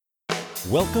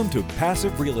Welcome to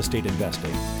Passive Real Estate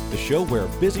Investing, the show where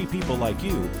busy people like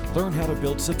you learn how to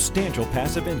build substantial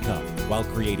passive income while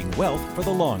creating wealth for the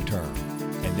long term.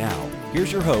 And now,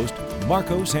 here's your host,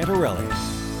 Marco Santarelli.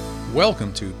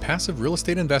 Welcome to Passive Real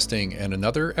Estate Investing and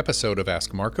another episode of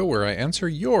Ask Marco, where I answer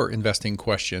your investing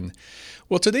question.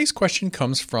 Well, today's question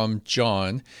comes from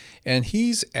John, and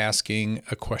he's asking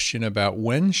a question about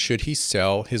when should he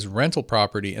sell his rental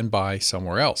property and buy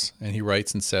somewhere else. And he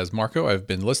writes and says, Marco, I've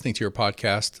been listening to your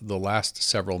podcast the last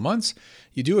several months.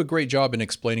 You do a great job in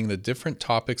explaining the different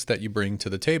topics that you bring to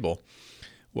the table.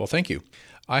 Well, thank you.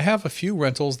 I have a few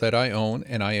rentals that I own,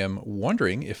 and I am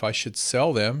wondering if I should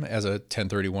sell them as a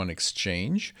 1031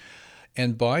 exchange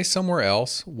and buy somewhere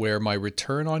else where my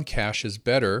return on cash is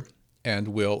better and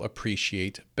will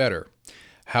appreciate better.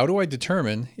 How do I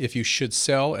determine if you should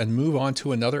sell and move on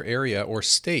to another area or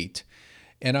state?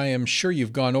 And I am sure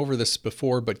you've gone over this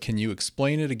before, but can you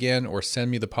explain it again or send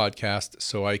me the podcast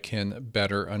so I can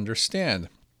better understand?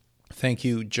 Thank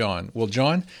you, John. Well,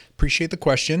 John, appreciate the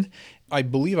question. I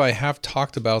believe I have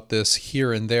talked about this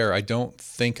here and there. I don't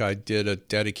think I did a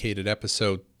dedicated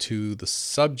episode to the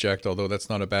subject, although that's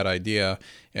not a bad idea.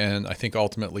 And I think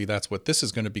ultimately that's what this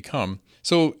is going to become.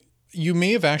 So you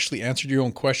may have actually answered your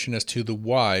own question as to the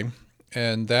why,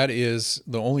 and that is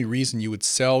the only reason you would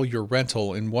sell your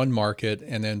rental in one market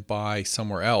and then buy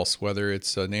somewhere else, whether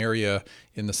it's an area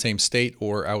in the same state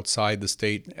or outside the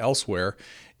state elsewhere,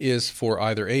 is for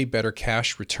either A, better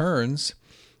cash returns,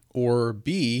 or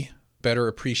B, better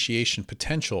appreciation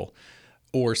potential,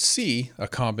 or C, a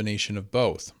combination of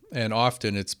both. And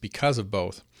often it's because of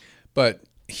both. But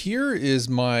here is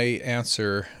my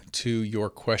answer to your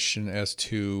question as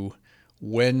to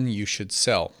when you should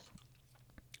sell.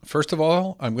 First of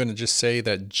all, I'm going to just say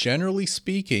that generally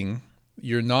speaking,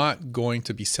 you're not going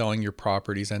to be selling your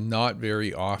properties, and not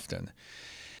very often.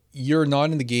 You're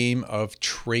not in the game of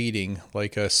trading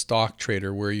like a stock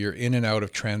trader where you're in and out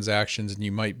of transactions, and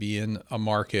you might be in a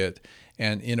market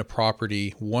and in a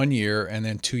property 1 year and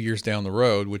then 2 years down the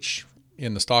road, which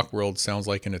in the stock world sounds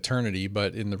like an eternity,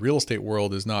 but in the real estate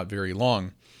world is not very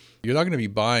long. You're not going to be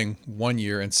buying 1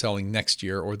 year and selling next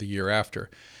year or the year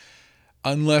after,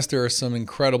 unless there are some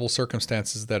incredible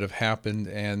circumstances that have happened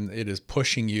and it is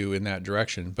pushing you in that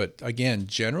direction. But again,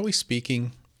 generally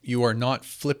speaking, you are not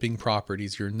flipping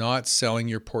properties. You're not selling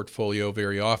your portfolio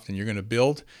very often. You're going to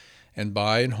build and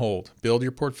buy and hold. Build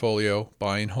your portfolio,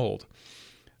 buy and hold.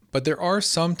 But there are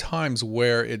some times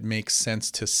where it makes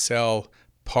sense to sell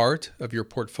part of your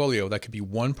portfolio. That could be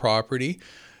one property,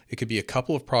 it could be a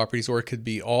couple of properties, or it could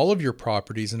be all of your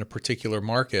properties in a particular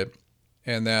market,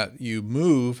 and that you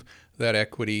move that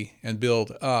equity and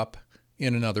build up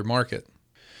in another market.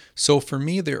 So for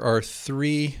me, there are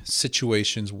three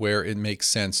situations where it makes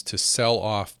sense to sell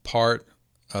off part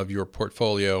of your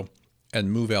portfolio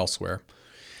and move elsewhere.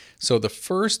 So the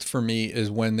first for me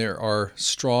is when there are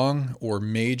strong or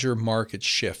major market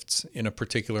shifts in a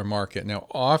particular market. Now,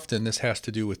 often this has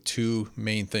to do with two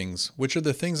main things, which are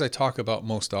the things I talk about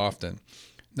most often.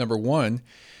 Number one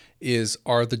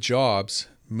are the jobs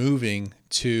moving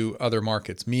to other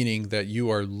markets, meaning that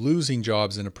you are losing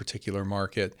jobs in a particular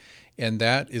market. And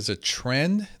that is a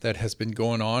trend that has been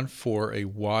going on for a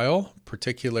while,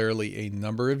 particularly a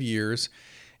number of years.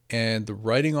 And the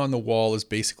writing on the wall is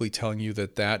basically telling you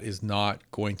that that is not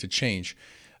going to change.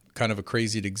 Kind of a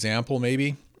crazy example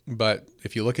maybe, but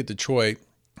if you look at Detroit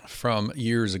from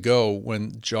years ago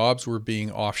when jobs were being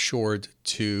offshored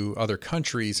to other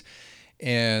countries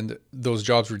and those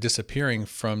jobs were disappearing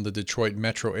from the Detroit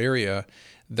metro area,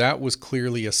 that was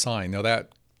clearly a sign. Now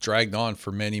that dragged on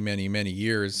for many, many, many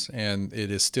years, and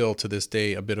it is still to this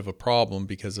day a bit of a problem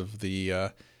because of the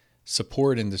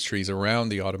support industries around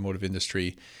the automotive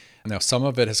industry. Now, some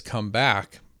of it has come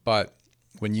back, but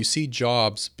when you see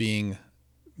jobs being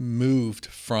moved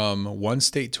from one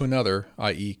state to another,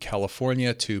 i.e.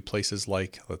 California to places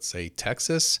like, let's say,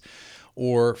 Texas,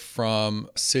 or from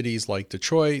cities like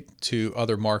Detroit to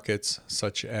other markets,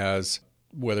 such as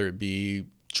whether it be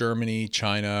Germany,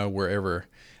 China, wherever,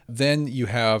 then you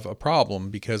have a problem,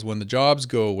 because when the jobs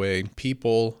go away,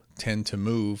 people tend to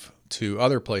move to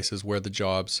other places where the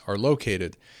jobs are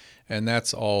located. And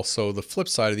that's also the flip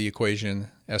side of the equation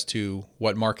as to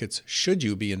what markets should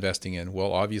you be investing in.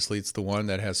 Well, obviously it's the one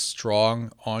that has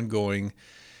strong, ongoing,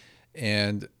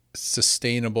 and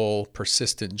sustainable,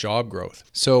 persistent job growth.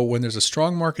 So when there's a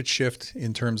strong market shift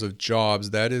in terms of jobs,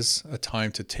 that is a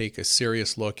time to take a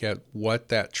serious look at what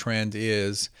that trend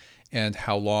is and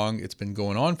how long it's been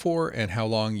going on for and how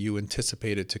long you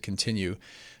anticipate it to continue.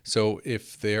 So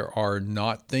if there are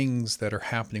not things that are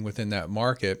happening within that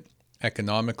market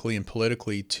economically and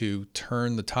politically to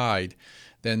turn the tide,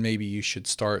 then maybe you should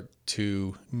start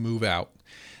to move out.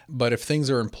 But if things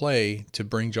are in play to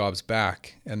bring jobs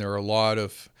back, and there are a lot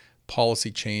of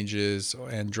policy changes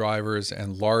and drivers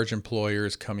and large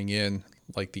employers coming in,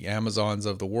 like the Amazons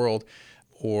of the world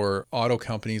or auto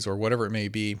companies or whatever it may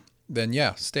be, then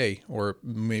yeah, stay or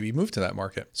maybe move to that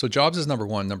market. So jobs is number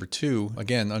one. Number two,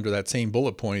 again, under that same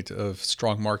bullet point of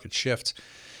strong market shifts,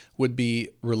 would be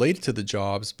related to the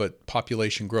jobs, but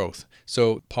population growth.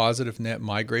 So positive net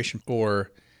migration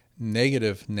or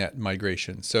negative net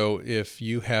migration. So if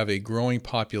you have a growing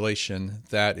population,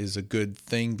 that is a good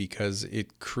thing because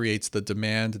it creates the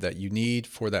demand that you need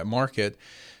for that market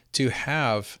to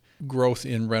have growth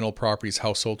in rental properties,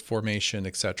 household formation,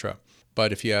 etc.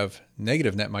 But if you have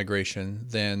negative net migration,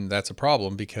 then that's a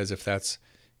problem, because if that's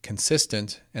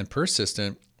consistent and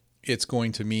persistent, it's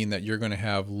going to mean that you're going to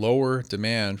have lower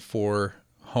demand for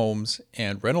homes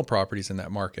and rental properties in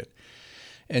that market.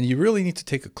 And you really need to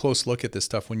take a close look at this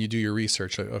stuff when you do your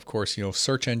research. Of course,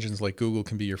 search engines like Google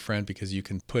can be your friend because you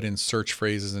can put in search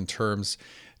phrases and terms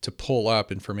to pull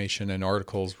up information and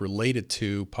articles related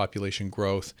to population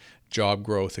growth, job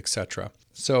growth, etc.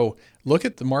 So look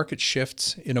at the market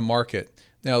shifts in a market.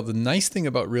 Now, the nice thing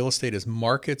about real estate is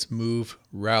markets move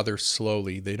rather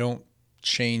slowly. They don't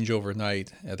change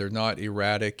overnight. They're not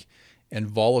erratic and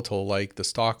volatile like the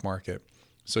stock market.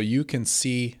 So you can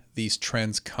see these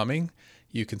trends coming.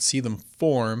 You can see them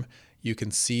form. You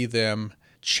can see them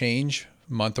change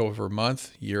month over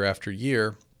month, year after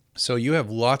year. So you have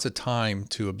lots of time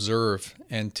to observe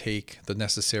and take the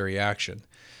necessary action.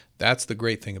 That's the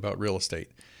great thing about real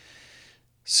estate.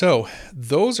 So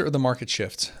those are the market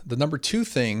shifts. The number two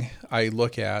thing I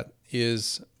look at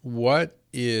is, what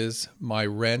is my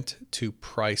rent to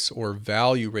price or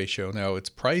value ratio? Now, it's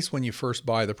price when you first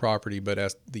buy the property, but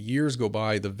as the years go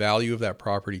by, the value of that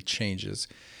property changes.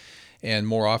 And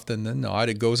more often than not,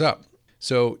 it goes up.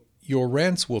 So your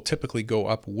rents will typically go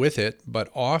up with it, but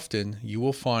often you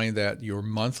will find that your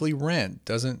monthly rent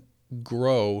doesn't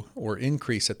grow or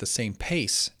increase at the same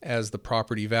pace as the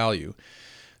property value.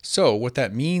 So what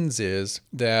that means is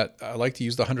that I like to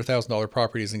use the $100,000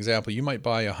 property as an example. You might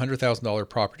buy a $100,000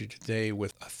 property today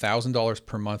with $1,000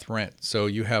 per month rent. So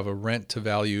you have a rent to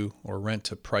value or rent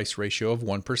to price ratio of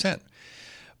 1%.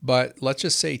 But let's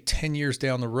just say 10 years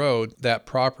down the road, that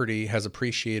property has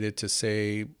appreciated to,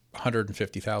 say,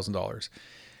 $150,000.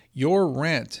 Your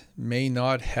rent may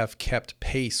not have kept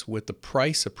pace with the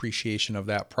price appreciation of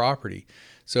that property.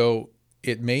 So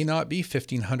it may not be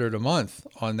 $1,500 a month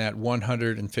on that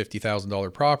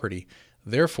 $150,000 property.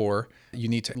 Therefore, you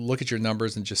need to look at your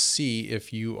numbers and just see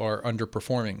if you are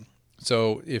underperforming.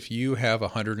 So if you have a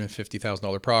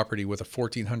 $150,000 property with a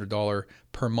 $1,400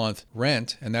 per month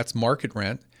rent, and that's market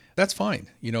rent, that's fine.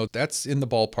 That's in the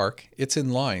ballpark. It's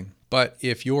in line. But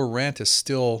if your rent is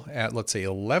still at, let's say,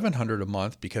 $1,100 a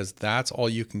month, because that's all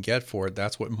you can get for it,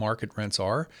 that's what market rents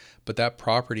are, but that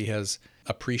property has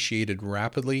appreciated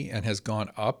rapidly and has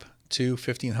gone up to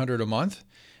 $1,500 a month.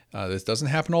 This doesn't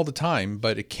happen all the time,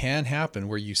 but it can happen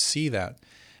where you see that.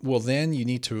 Well, then you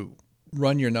need to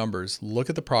run your numbers, look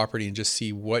at the property and just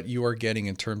see what you are getting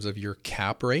in terms of your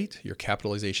cap rate, your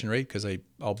capitalization rate, because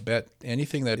I'll bet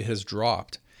anything that has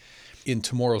dropped in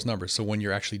tomorrow's numbers. So when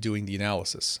you're actually doing the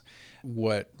analysis,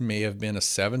 what may have been a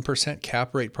 7%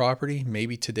 cap rate property,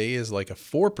 maybe today is like a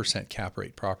 4% cap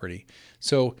rate property.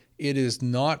 So it is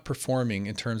not performing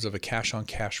in terms of a cash on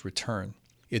cash return.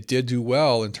 It did do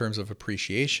well in terms of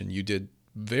appreciation. You did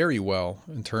very well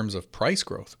in terms of price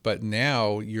growth, but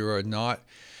now you're not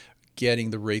getting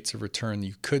the rates of return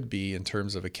you could be in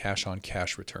terms of a cash on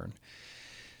cash return.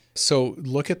 So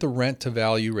look at the rent to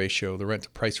value ratio, the rent to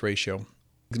price ratio.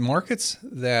 The markets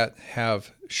that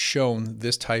have shown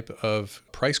this type of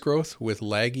price growth with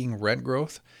lagging rent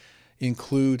growth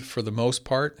include, for the most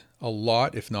part, a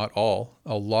lot, if not all,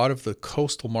 a lot of the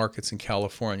coastal markets in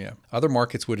California. Other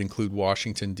markets would include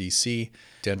Washington, D.C.,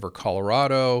 Denver,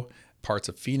 Colorado, parts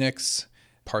of Phoenix,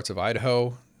 parts of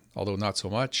Idaho, although not so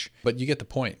much. But you get the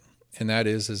point. And that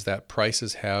is that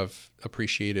prices have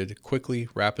appreciated quickly,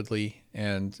 rapidly,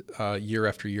 and year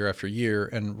after year after year,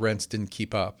 and rents didn't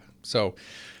keep up. So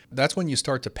that's when you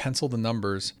start to pencil the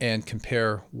numbers and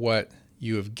compare what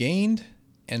you have gained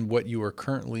and what you are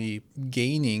currently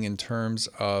gaining in terms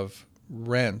of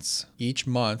rents each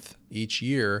month, each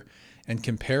year, and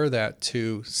compare that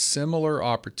to similar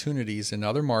opportunities in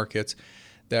other markets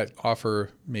that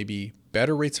offer maybe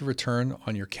better rates of return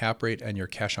on your cap rate and your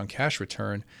cash on cash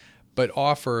return, but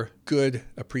offer good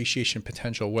appreciation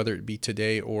potential, whether it be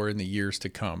today or in the years to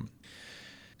come.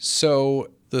 So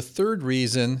the third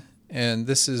reason, And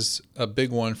this is a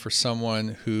big one for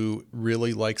someone who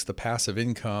really likes the passive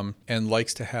income and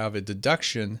likes to have a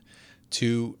deduction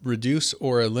to reduce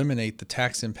or eliminate the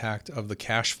tax impact of the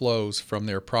cash flows from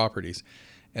their properties,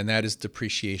 and that is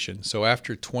depreciation. So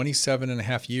after 27 and a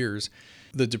half years,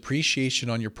 the depreciation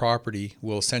on your property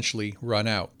will essentially run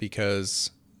out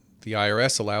because the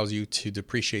IRS allows you to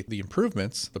depreciate the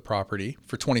improvements, the property,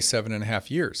 for 27 and a half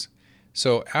years.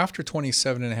 So after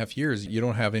 27 and a half years, you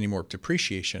don't have any more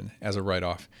depreciation as a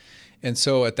write-off. And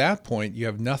so at that point, you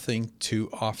have nothing to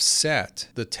offset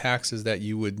the taxes that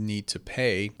you would need to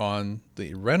pay on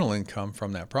the rental income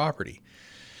from that property.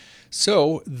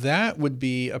 So that would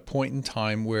be a point in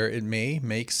time where it may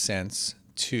make sense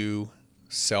to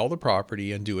sell the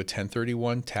property and do a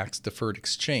 1031 tax deferred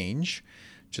exchange,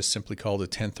 just simply called a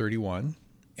 1031,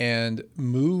 and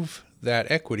move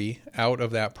that equity out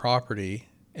of that property.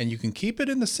 And you can keep it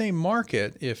in the same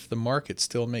market if the market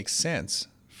still makes sense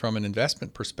from an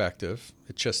investment perspective.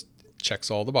 It just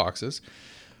checks all the boxes.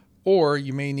 Or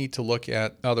you may need to look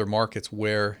at other markets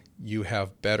where you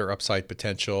have better upside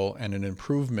potential and an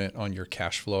improvement on your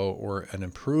cash flow or an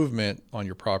improvement on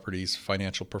your property's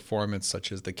financial performance,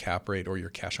 such as the cap rate or your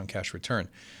cash on cash return.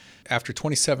 After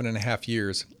 27 and a half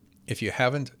years, if you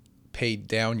haven't paid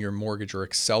down your mortgage or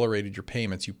accelerated your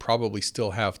payments, you probably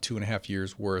still have 2.5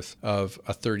 years worth of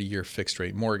a 30-year fixed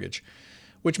rate mortgage,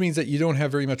 which means that you don't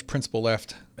have very much principal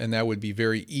left, and that would be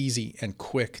very easy and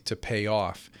quick to pay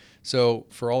off. So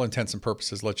for all intents and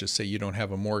purposes, let's just say you don't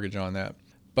have a mortgage on that.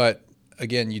 But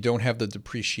again, you don't have the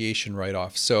depreciation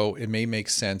write-off, so it may make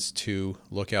sense to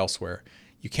look elsewhere.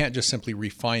 You can't just simply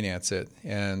refinance it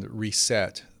and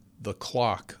reset the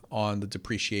clock on the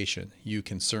depreciation. You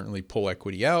can certainly pull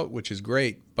equity out, which is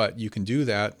great, but you can do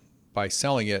that by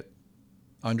selling it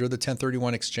under the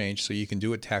 1031 exchange, so you can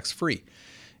do it tax-free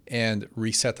and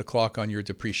reset the clock on your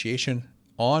depreciation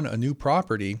on a new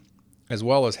property, as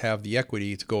well as have the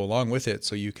equity to go along with it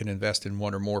so you can invest in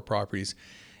one or more properties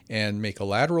and make a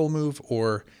lateral move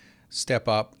or step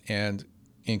up and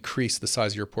increase the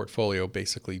size of your portfolio,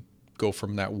 basically go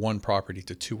from that one property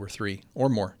to 2 or 3 or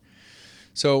more.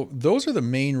 So those are the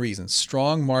main reasons: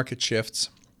 strong market shifts,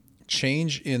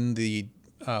 change in the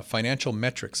financial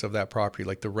metrics of that property,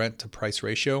 like the rent to price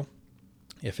ratio.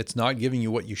 If it's not giving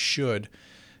you what you should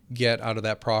get out of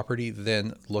that property,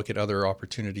 then look at other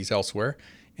opportunities elsewhere.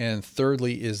 And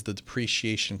thirdly is the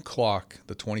depreciation clock.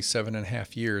 The 27 and a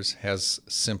half years has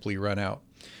simply run out.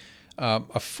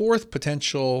 A fourth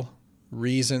potential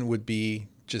reason would be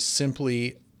just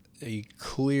simply a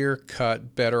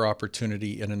clear-cut, better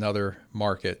opportunity in another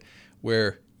market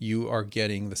where you are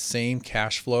getting the same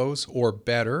cash flows or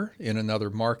better in another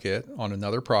market on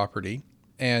another property,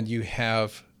 and you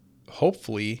have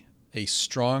hopefully a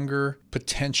stronger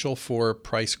potential for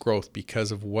price growth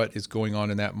because of what is going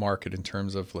on in that market in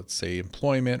terms of, let's say,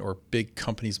 employment or big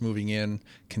companies moving in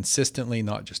consistently,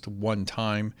 not just one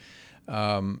time.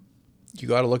 You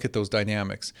got to look at those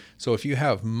dynamics. So if you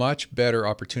have much better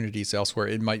opportunities elsewhere,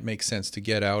 it might make sense to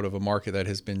get out of a market that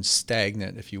has been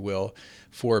stagnant, if you will,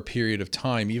 for a period of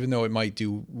time, even though it might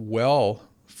do well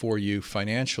for you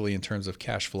financially in terms of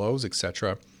cash flows,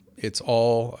 etc. It's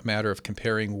all a matter of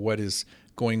comparing what is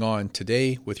going on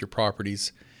today with your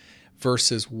properties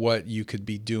versus what you could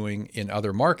be doing in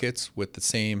other markets with the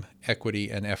same equity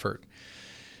and effort.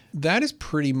 That is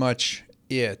pretty much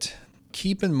it.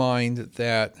 Keep in mind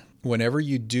that whenever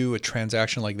you do a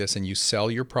transaction like this and you sell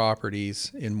your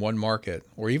properties in one market,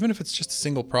 or even if it's just a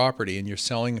single property and you're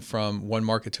selling from one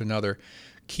market to another,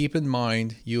 keep in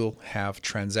mind you'll have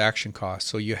transaction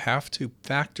costs. So you have to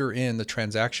factor in the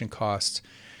transaction costs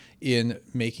in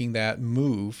making that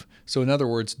move. So in other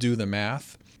words, do the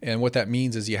math. And what that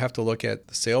means is you have to look at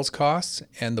the sales costs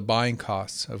and the buying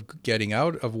costs of getting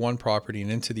out of one property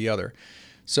and into the other.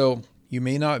 So you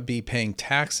may not be paying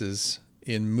taxes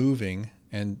in moving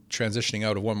and transitioning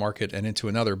out of one market and into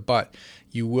another, but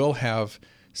you will have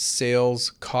sales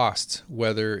costs,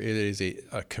 whether it is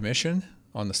a commission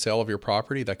on the sale of your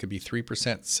property. That could be 3%,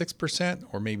 6%,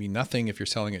 or maybe nothing if you're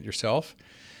selling it yourself.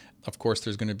 Of course,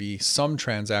 there's going to be some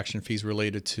transaction fees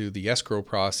related to the escrow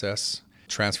process,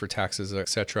 transfer taxes,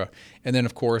 etc. And then,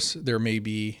 of course, there may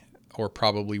be, or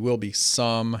probably will be,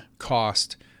 some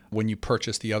cost when you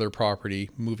purchase the other property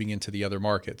moving into the other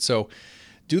market. So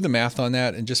do the math on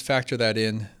that and just factor that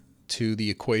in to the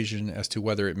equation as to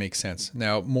whether it makes sense.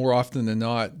 Now, more often than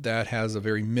not, that has a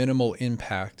very minimal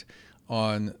impact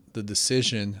on the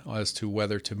decision as to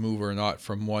whether to move or not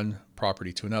from one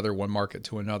property to another, one market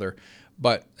to another.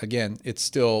 But again, it's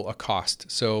still a cost.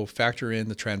 So factor in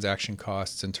the transaction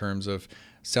costs in terms of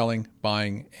selling,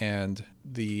 buying, and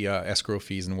the escrow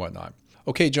fees and whatnot.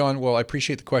 Okay, John, well, I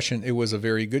appreciate the question. It was a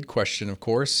very good question, of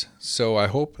course. So I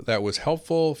hope that was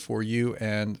helpful for you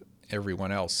and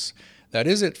everyone else. That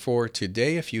is it for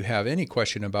today. If you have any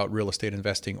question about real estate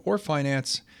investing or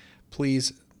finance,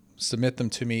 please submit them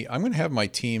to me. I'm going to have my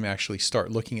team actually start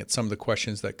looking at some of the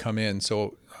questions that come in.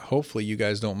 So hopefully you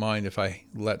guys don't mind if I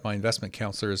let my investment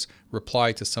counselors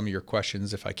reply to some of your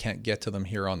questions if I can't get to them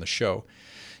here on the show.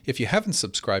 If you haven't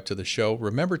subscribed to the show,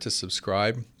 remember to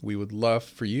subscribe. We would love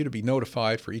for you to be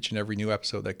notified for each and every new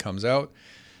episode that comes out.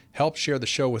 Help share the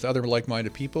show with other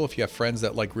like-minded people. If you have friends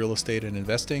that like real estate and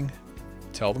investing,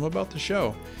 tell them about the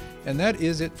show. And that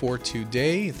is it for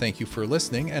today. Thank you for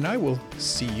listening, and I will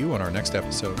see you on our next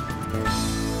episode.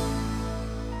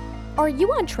 Are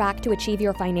you on track to achieve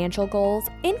your financial goals?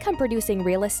 Income-producing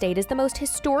real estate is the most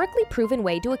historically proven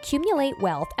way to accumulate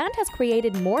wealth and has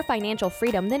created more financial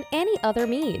freedom than any other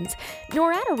means.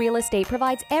 Norada Real Estate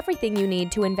provides everything you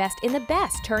need to invest in the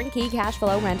best turnkey cash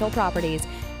flow rental properties.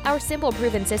 Our simple,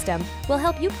 proven system will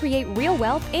help you create real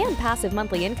wealth and passive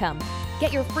monthly income.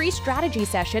 Get your free strategy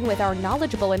session with our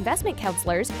knowledgeable investment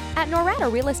counselors at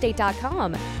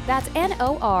noradarealestate.com. That's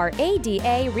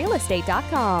NORADA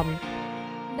realestate.com.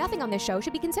 Nothing on this show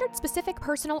should be considered specific,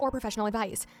 personal, or professional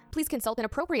advice. Please consult an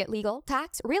appropriate legal,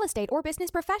 tax, real estate, or business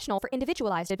professional for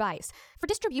individualized advice. For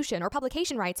distribution or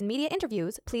publication rights and media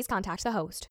interviews, please contact the host.